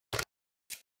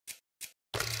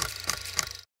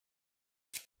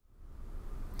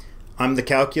I'm the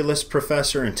calculus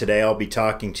professor, and today I'll be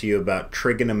talking to you about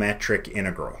trigonometric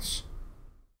integrals.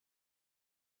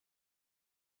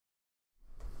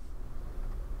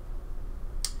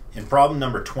 In problem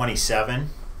number 27,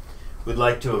 we'd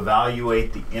like to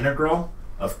evaluate the integral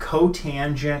of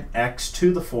cotangent x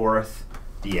to the fourth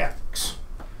dx.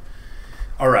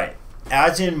 All right,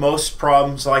 as in most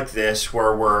problems like this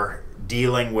where we're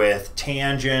dealing with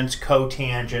tangents,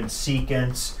 cotangents,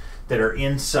 secants that are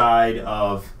inside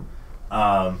of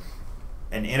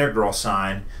an integral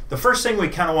sign, the first thing we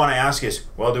kind of want to ask is,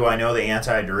 well, do I know the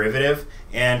antiderivative?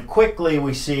 And quickly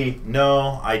we see,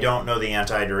 no, I don't know the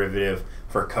antiderivative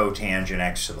for cotangent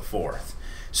x to the fourth.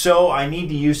 So I need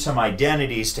to use some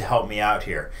identities to help me out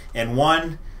here. And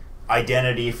one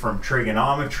identity from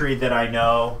trigonometry that I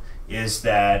know is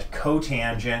that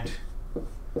cotangent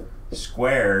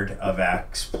squared of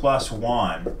x plus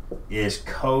 1 is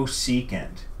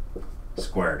cosecant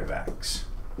squared of x.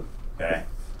 Okay?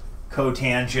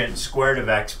 Cotangent squared of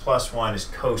x plus 1 is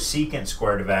cosecant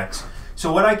squared of x.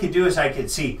 So what I could do is I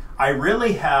could see I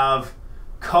really have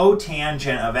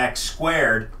cotangent of x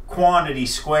squared quantity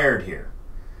squared here.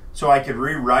 So I could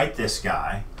rewrite this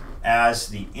guy as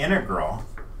the integral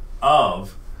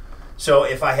of, so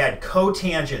if I had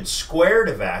cotangent squared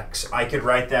of x, I could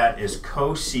write that as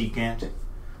cosecant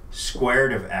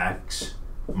squared of x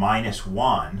minus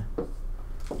 1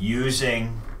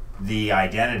 using the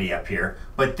identity up here.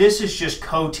 But this is just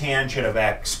cotangent of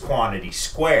x quantity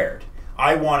squared.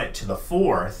 I want it to the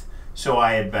fourth, so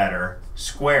I had better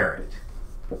square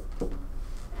it.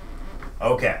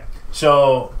 Okay,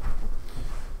 so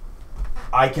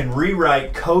I can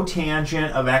rewrite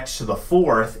cotangent of x to the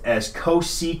fourth as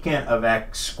cosecant of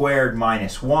x squared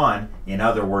minus 1. In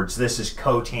other words, this is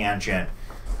cotangent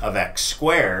of x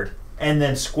squared, and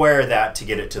then square that to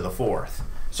get it to the fourth.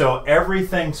 So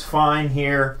everything's fine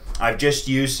here. I've just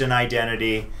used an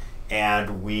identity,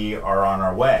 and we are on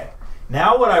our way.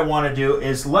 Now what I want to do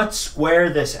is let's square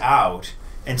this out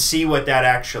and see what that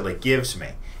actually gives me.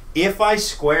 If I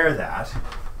square that,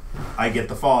 I get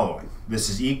the following. This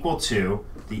is equal to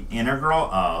the integral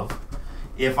of,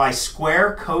 if I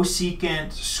square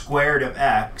cosecant squared of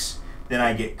x, then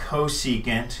I get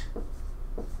cosecant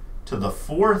to the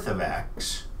fourth of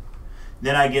x.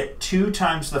 Then I get 2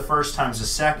 times the first times the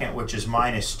second, which is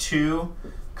minus 2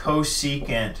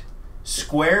 cosecant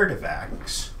squared of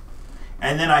x.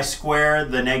 And then I square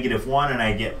the negative 1 and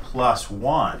I get plus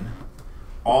 1.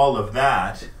 All of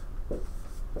that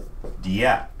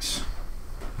dx.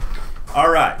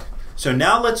 All right, so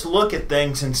now let's look at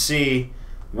things and see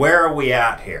where are we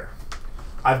at here.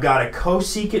 I've got a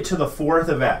cosecant to the fourth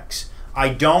of x. I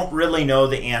don't really know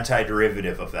the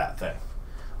antiderivative of that thing.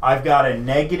 I've got a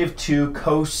negative 2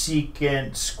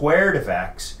 cosecant squared of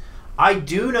x. I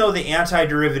do know the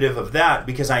antiderivative of that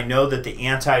because I know that the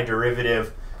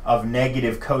antiderivative of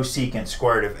negative cosecant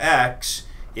squared of x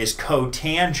is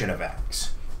cotangent of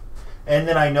x. And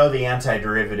then I know the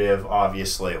antiderivative,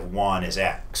 obviously, of 1 is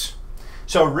x.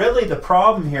 So really the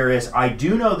problem here is I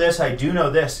do know this,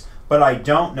 but I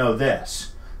don't know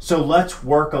this. So let's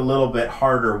work a little bit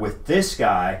harder with this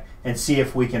guy and see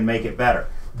if we can make it better.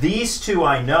 These two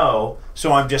I know,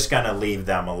 so I'm just going to leave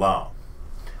them alone.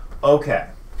 Okay,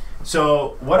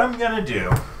 so what I'm going to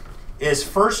do is,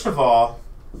 first of all,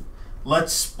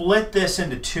 let's split this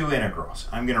into two integrals.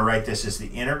 I'm going to write this as the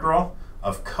integral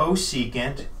of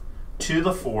cosecant to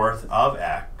the fourth of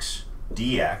x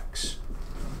dx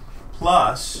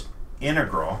plus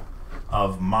integral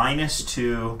of minus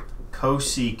 2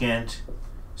 cosecant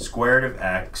squared of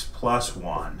x plus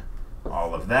 1,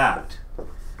 all of that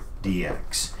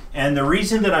dx. And the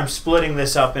reason that I'm splitting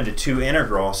this up into two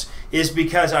integrals is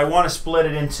because I want to split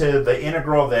it into the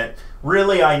integral that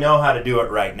really I know how to do it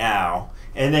right now,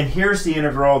 and then here's the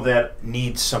integral that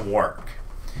needs some work.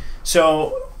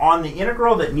 So on the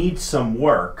integral that needs some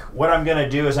work, what I'm going to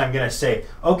do is I'm going to say,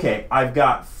 okay, I've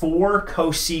got 4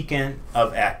 cosecant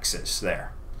of x's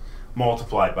there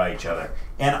multiplied by each other,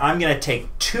 and I'm going to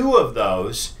take 2 of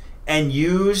those and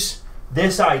use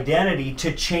this identity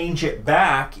to change it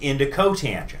back into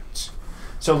cotangents.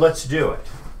 So let's do it.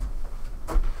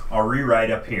 I'll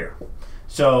rewrite up here.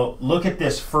 So look at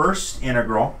this first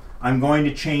integral. I'm going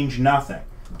to change nothing.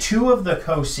 2 of the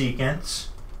cosecants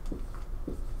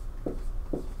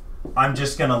I'm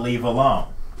just going to leave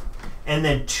alone. And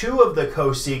then 2 of the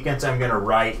cosecants I'm going to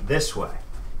write this way.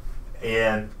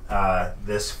 In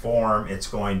this form, it's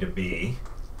going to be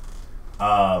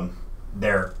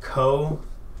their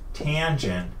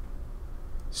cotangent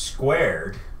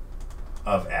squared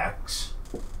of x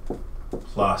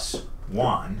plus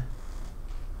 1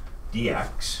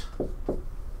 dx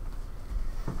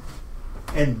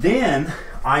And then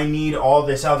I need all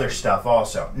this other stuff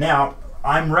also. Now,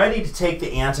 I'm ready to take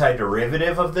the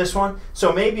antiderivative of this one,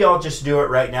 so maybe I'll just do it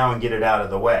right now and get it out of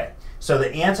the way. So the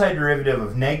antiderivative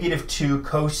of negative 2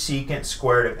 cosecant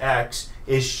squared of x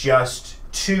is just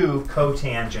 2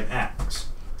 cotangent x.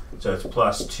 So it's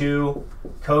plus 2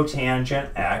 cotangent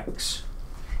x.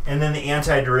 And then the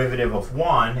antiderivative of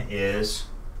 1 is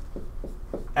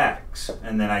x.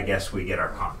 And then I guess we get our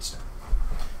constant.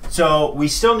 So we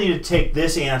still need to take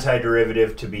this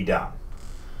antiderivative to be done.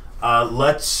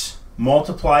 Let's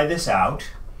multiply this out.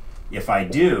 If I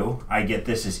do, I get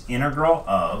this as integral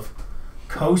of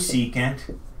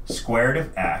cosecant squared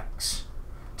of x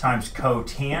times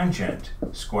cotangent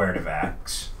squared of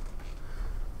x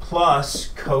plus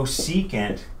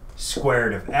cosecant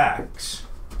squared of x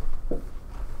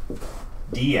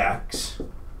dx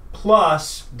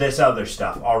plus this other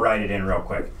stuff. I'll write it in real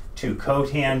quick. 2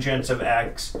 cotangents of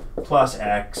x plus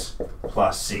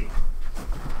c.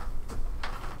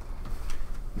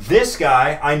 This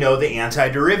guy I know the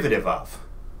antiderivative of.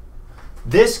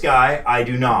 This guy I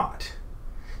do not.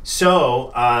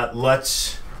 So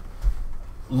let's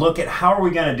look at how are we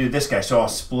going to do this guy. So I'll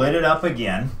split it up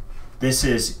again. This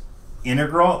is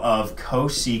integral of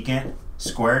cosecant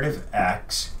squared of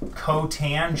x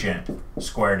cotangent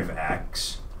squared of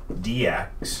x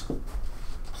dx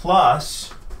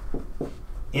plus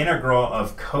integral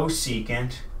of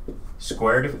cosecant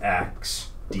squared of x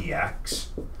dx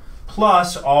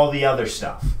plus all the other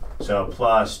stuff. So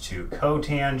plus 2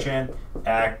 cotangent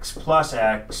x plus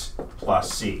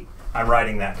c. I'm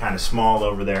writing that kind of small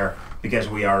over there because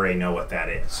we already know what that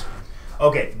is.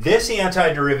 Okay, this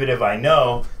antiderivative I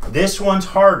know. This one's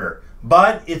harder,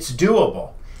 but it's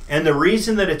doable. And the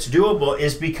reason that it's doable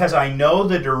is because I know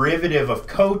the derivative of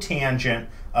cotangent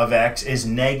of x is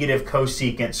negative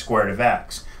cosecant squared of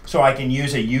x. So I can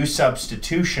use a u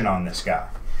substitution on this guy.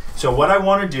 So what I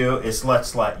want to do is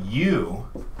let's let u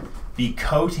be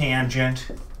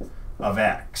cotangent of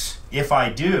x. If I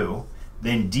do,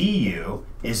 then du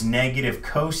is negative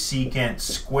cosecant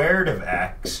squared of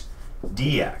x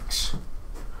dx.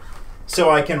 So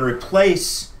I can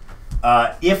replace,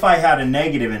 if I had a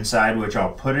negative inside, which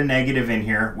I'll put a negative in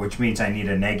here, which means I need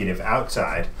a negative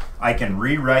outside, I can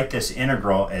rewrite this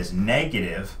integral as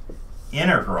negative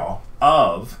integral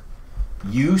of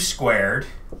u squared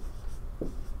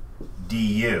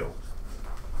du.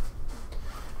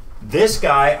 This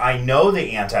guy I know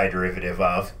the antiderivative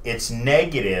of. It's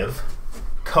negative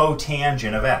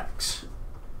cotangent of x.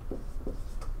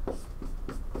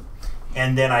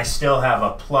 And then I still have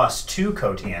a plus 2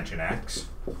 cotangent x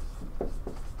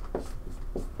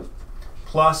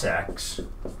plus x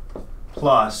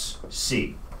plus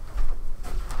c.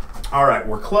 All right,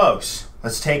 we're close.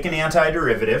 Let's take an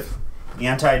antiderivative.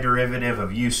 Antiderivative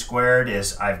of u squared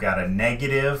is I've got a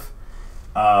negative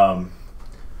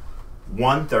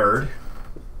 1/3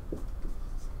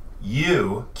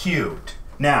 u cubed.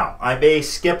 Now, I may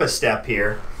skip a step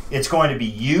here. It's going to be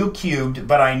u cubed,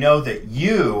 but I know that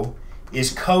u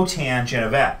is cotangent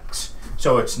of x.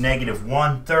 So it's negative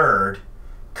 1/3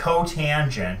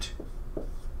 cotangent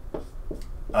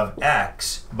of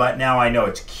x, but now I know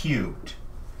it's cubed.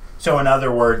 So in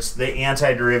other words, the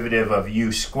antiderivative of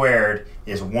u squared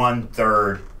is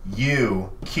 1/3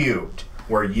 u cubed,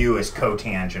 where u is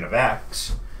cotangent of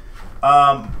x.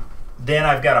 Then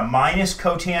I've got a minus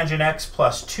cotangent x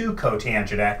plus 2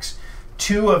 cotangent x.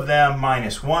 2 of them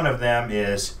minus 1 of them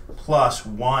is plus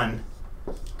 1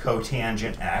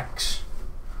 cotangent x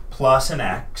plus an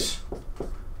x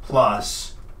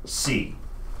plus c.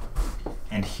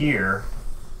 And here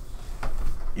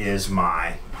is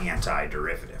my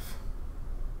antiderivative.